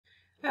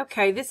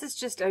Okay, this is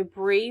just a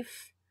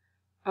brief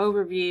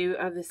overview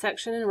of the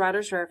section in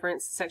Writer's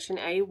Reference, section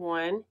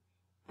A-1,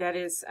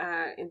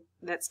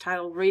 that's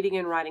titled Reading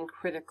and Writing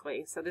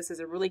Critically. So this is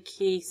a really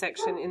key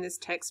section in this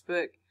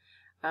textbook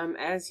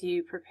as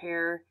you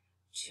prepare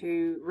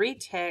to read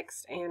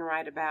text and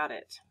write about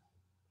it.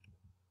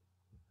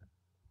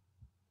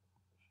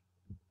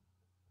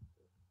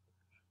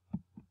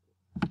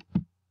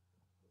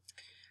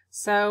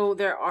 So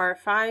there are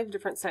 5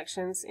 different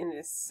sections in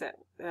this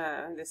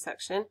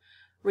section: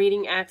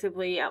 reading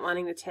actively,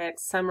 outlining the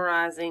text,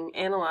 summarizing,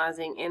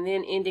 analyzing, and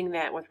then ending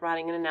that with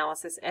writing an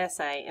analysis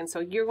essay. And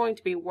so you're going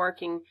to be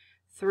working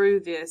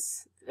through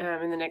this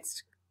in the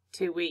next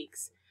 2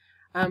 weeks.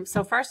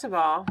 So first of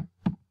all,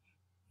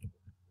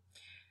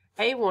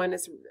 A1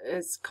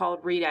 is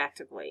called Read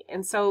Actively.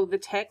 And so the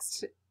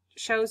text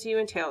shows you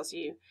and tells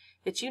you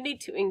that you need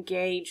to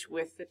engage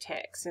with the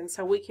text. And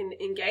so we can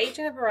engage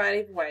in a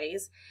variety of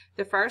ways.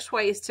 The first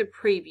way is to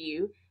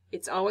preview.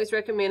 It's always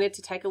recommended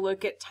to take a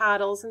look at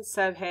titles and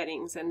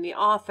subheadings and the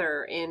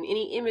author and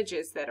any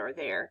images that are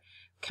there.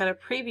 Kind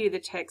of preview the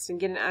text and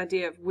get an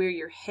idea of where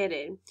you're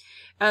headed.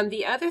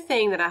 The other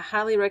thing that I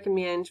highly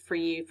recommend for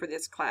you for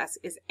this class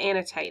is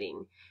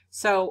annotating.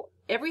 So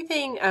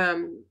everything,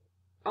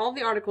 all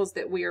the articles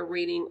that we are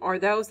reading are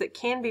those that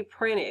can be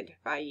printed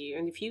by you.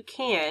 And if you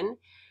can,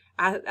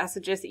 I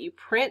suggest that you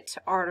print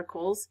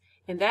articles,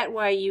 and that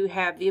way you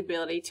have the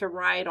ability to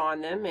write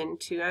on them and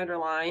to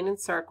underline and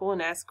circle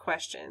and ask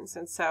questions.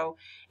 And so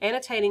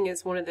annotating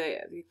is one of the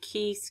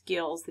key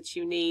skills that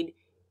you need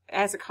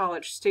as a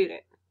college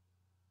student.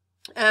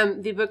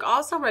 The book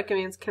also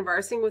recommends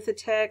conversing with the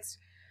text.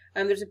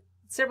 There's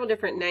several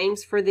different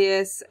names for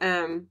this.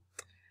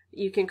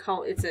 You can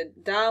call it's a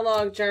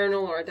dialogue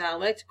journal or a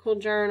dialectical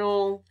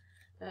journal.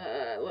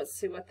 Let's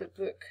see what the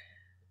book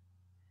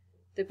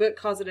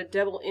calls it a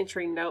double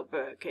entry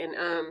notebook.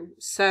 And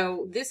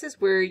so this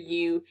is where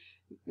you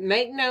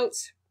make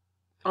notes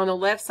on the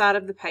left side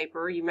of the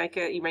paper. You make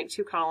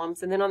 2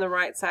 columns, and then on the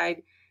right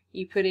side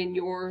you put in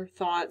your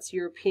thoughts,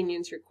 your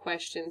opinions, your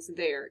questions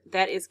there.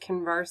 That is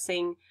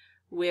conversing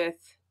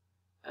with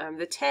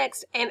the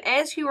text. And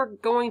as you are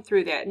going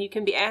through that, you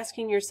can be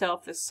asking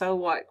yourself the so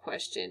what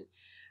question.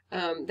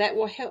 That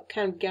will help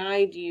kind of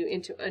guide you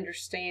into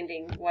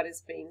understanding what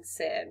is being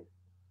said.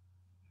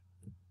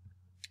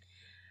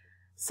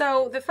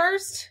 So the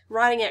first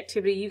writing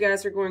activity you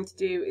guys are going to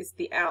do is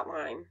the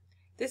outline.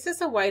 This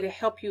is a way to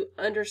help you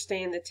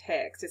understand the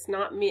text. It's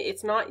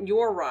not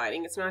your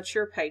writing. It's not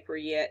your paper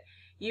yet.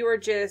 You are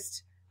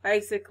just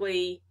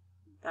basically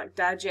like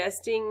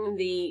digesting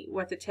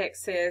what the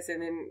text says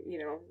and then,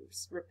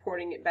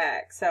 reporting it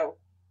back. So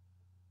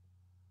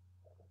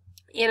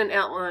in an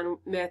outline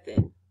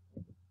method.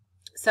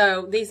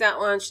 So these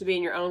outlines should be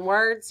in your own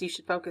words. You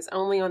should focus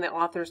only on the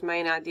author's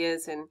main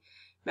ideas and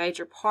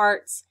major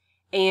parts,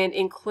 and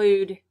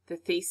include the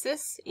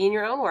thesis in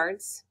your own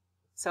words.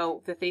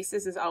 So the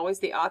thesis is always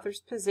the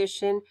author's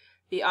position,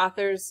 the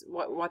author's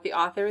what the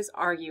author is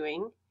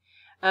arguing,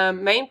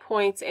 main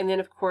points, and then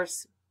of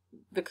course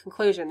the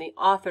conclusion, the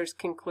author's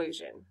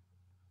conclusion.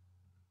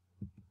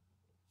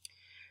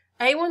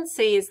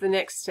 A1C is the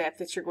next step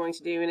that you're going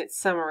to do, and it's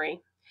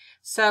summary.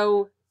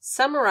 So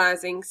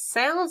summarizing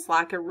sounds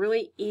like a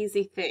really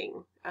easy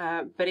thing,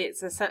 but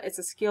it's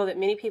a skill that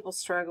many people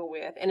struggle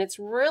with, and it's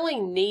really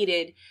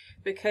needed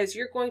because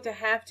you're going to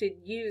have to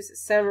use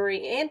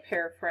summary and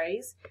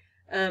paraphrase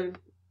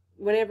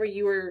whenever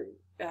you are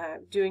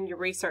doing your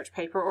research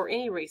paper or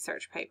any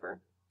research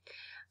paper.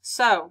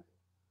 So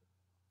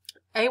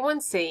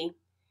A1C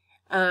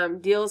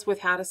deals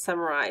with how to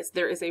summarize.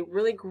 There is a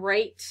really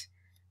great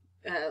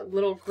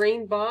little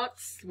green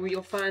box where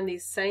you'll find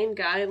these same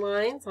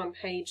guidelines on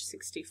page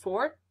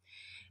 64,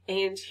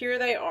 and here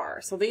they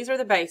are. So these are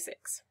the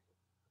basics.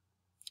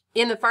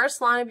 In the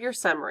first line of your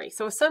summary,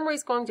 so a summary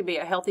is going to be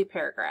a healthy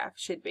paragraph,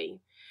 should be.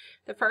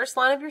 The first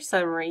line of your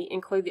summary,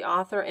 include the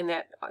author and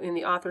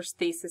the author's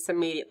thesis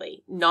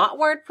immediately. Not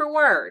word for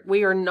word.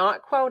 We are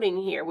not quoting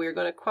here. We are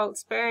going to quote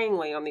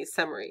sparingly on these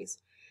summaries.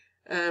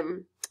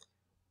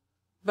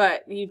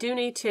 But you do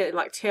need to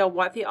tell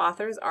what the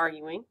author is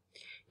arguing.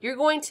 You're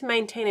going to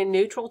maintain a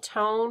neutral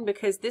tone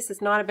because this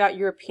is not about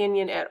your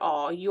opinion at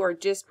all. You are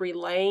just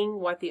relaying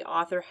what the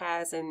author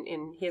has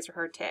in his or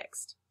her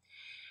text.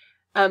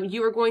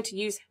 You are going to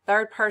use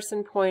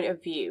third-person point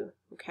of view.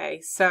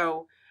 Okay,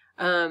 so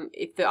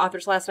if the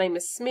author's last name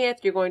is Smith,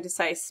 you're going to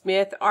say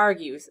Smith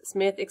argues,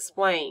 Smith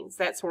explains,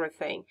 that sort of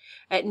thing.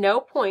 At no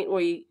point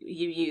will you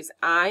use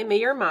I,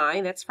 me, or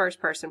my. That's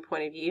first-person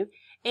point of view.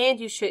 And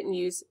you shouldn't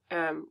use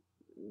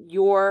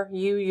your,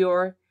 you,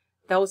 your.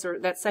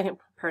 That's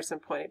second-person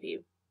point of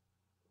view.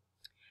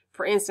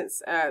 For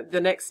instance,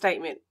 the next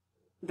statement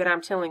that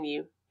I'm telling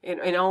you,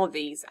 in all of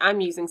these,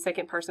 I'm using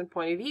second-person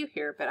point of view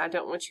here, but I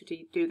don't want you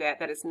to do that.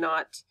 That is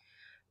not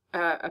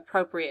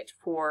appropriate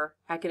for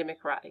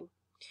academic writing.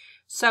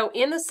 So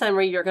in the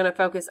summary, you're going to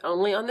focus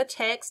only on the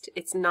text.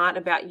 It's not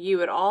about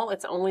you at all.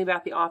 It's only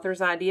about the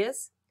author's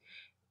ideas.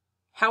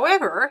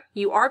 However,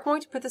 you are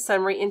going to put the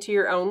summary into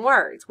your own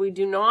words. We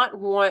do not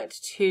want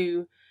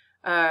to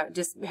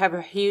just have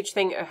a huge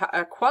thing,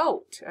 a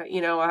quote,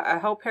 a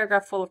whole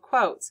paragraph full of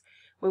quotes.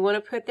 We want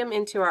to put them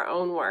into our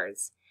own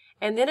words.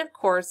 And then, of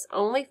course,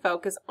 only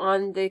focus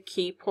on the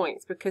key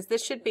points, because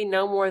this should be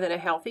no more than a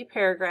healthy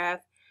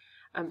paragraph,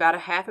 about a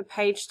half a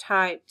page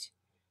typed,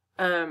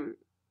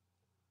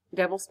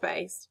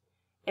 double-spaced.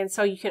 And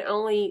so you can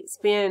only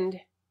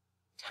spend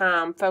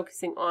time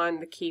focusing on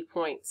the key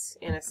points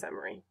in a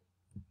summary.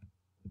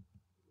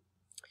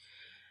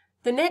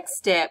 The next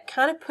step,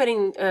 kind of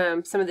putting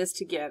some of this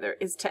together,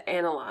 is to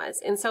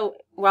analyze. And so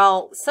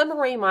while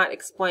summary might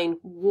explain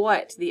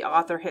what the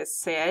author has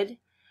said,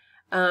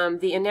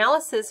 the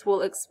analysis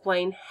will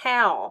explain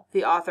how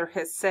the author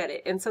has said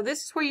it. And so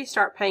this is where you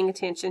start paying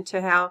attention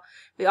to how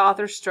the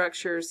author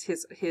structures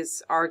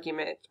his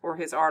argument or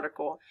his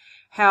article,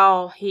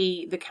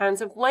 the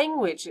kinds of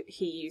language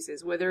he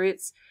uses, whether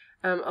it's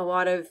a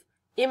lot of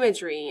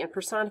imagery and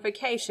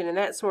personification and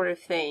that sort of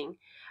thing.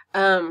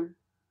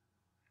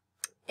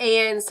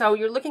 And so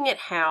you're looking at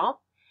how,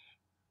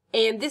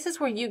 and this is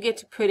where you get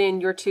to put in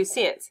your 2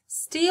 cents.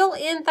 Still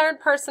in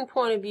third-person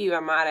point of view, I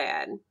might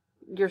add.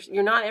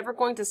 You're not ever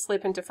going to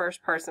slip into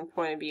first-person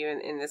point of view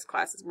in this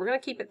class. We're going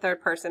to keep it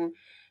third-person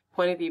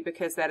point of view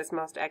because that is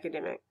most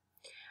academic.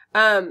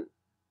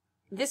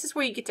 This is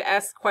where you get to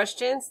ask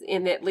questions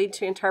and that lead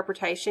to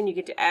interpretation. You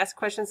get to ask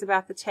questions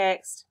about the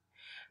text.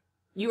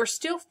 You are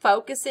still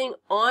focusing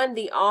on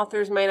the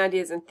author's main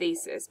ideas and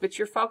thesis, but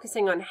you're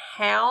focusing on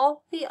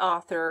how the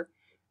author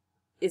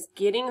is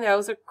getting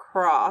those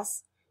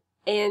across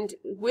and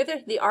whether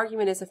the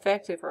argument is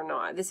effective or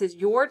not. This is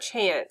your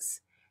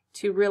chance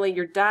to really,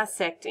 you're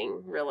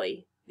dissecting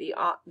really the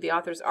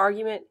author's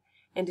argument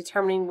and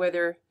determining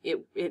whether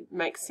it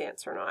makes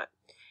sense or not.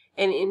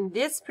 And in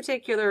this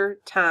particular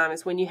time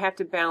is when you have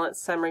to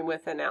balance summary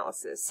with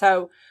analysis.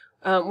 So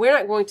we're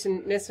not going to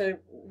necessarily,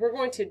 we're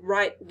going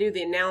to do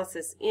the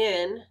analysis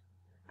in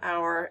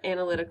our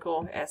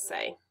analytical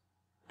essay.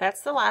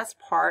 That's the last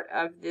part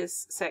of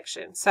this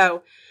section.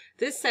 So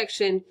this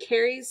section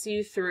carries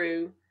you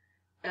through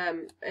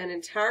an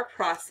entire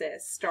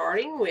process,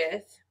 starting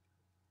with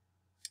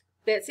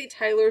Betsy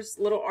Taylor's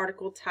little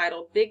article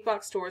titled "Big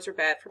Box Stores Are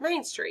Bad for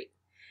Main Street."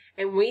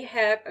 And we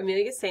have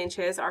Amelia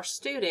Sanchez, our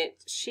student.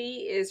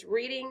 She is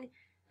reading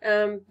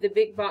the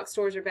big box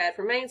stores are bad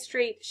for Main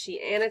Street.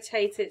 She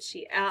annotates it.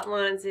 She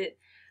outlines it.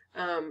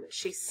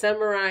 She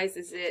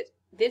summarizes it.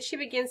 Then she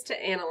begins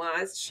to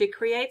analyze. She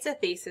creates a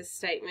thesis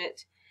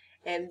statement.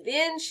 And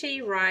then she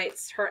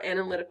writes her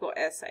analytical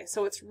essay.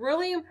 So it's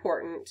really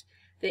important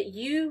that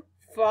you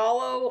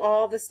follow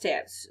all the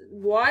steps.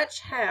 Watch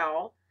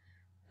how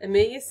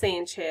Amelia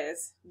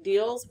Sanchez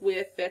deals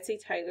with Betsy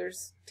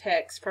Taylor's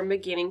text from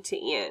beginning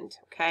to end,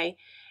 okay?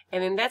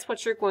 And then that's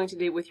what you're going to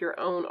do with your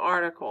own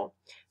article.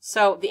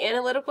 So the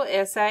analytical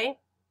essay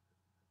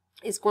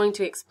is going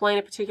to explain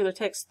a particular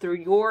text through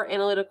your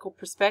analytical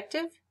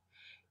perspective.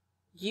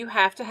 You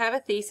have to have a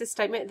thesis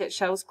statement that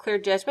shows clear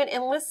judgment.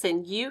 And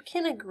listen, you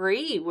can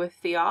agree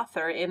with the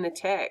author in the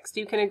text.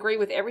 You can agree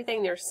with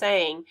everything they're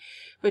saying,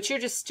 but you're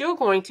just still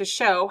going to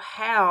show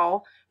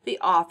how the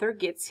author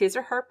gets his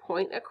or her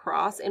point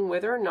across and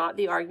whether or not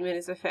the argument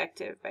is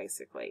effective,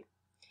 basically.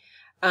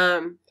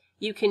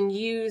 You can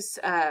use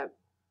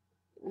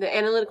the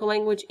analytical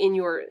language in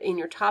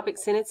your topic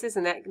sentences,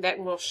 and that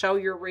will show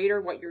your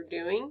reader what you're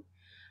doing.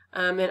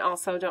 And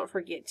also don't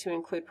forget to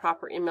include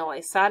proper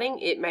MLA citing.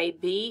 It may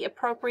be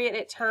appropriate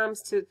at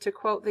times to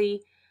quote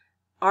the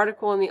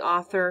article and the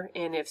author,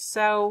 and if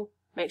so,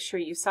 make sure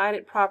you cite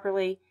it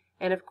properly,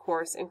 and of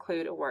course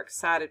include a works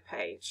cited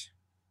page.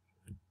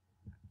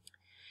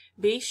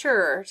 Be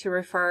sure to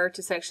refer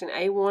to section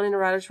A-1 in the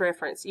writer's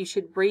reference. You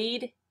should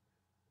read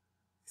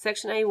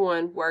section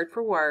A-1 word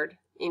for word,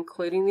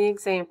 including the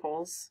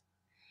examples,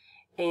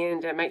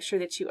 and make sure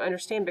that you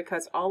understand,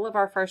 because all of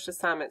our first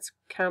assignments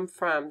come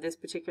from this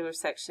particular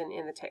section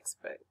in the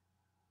textbook.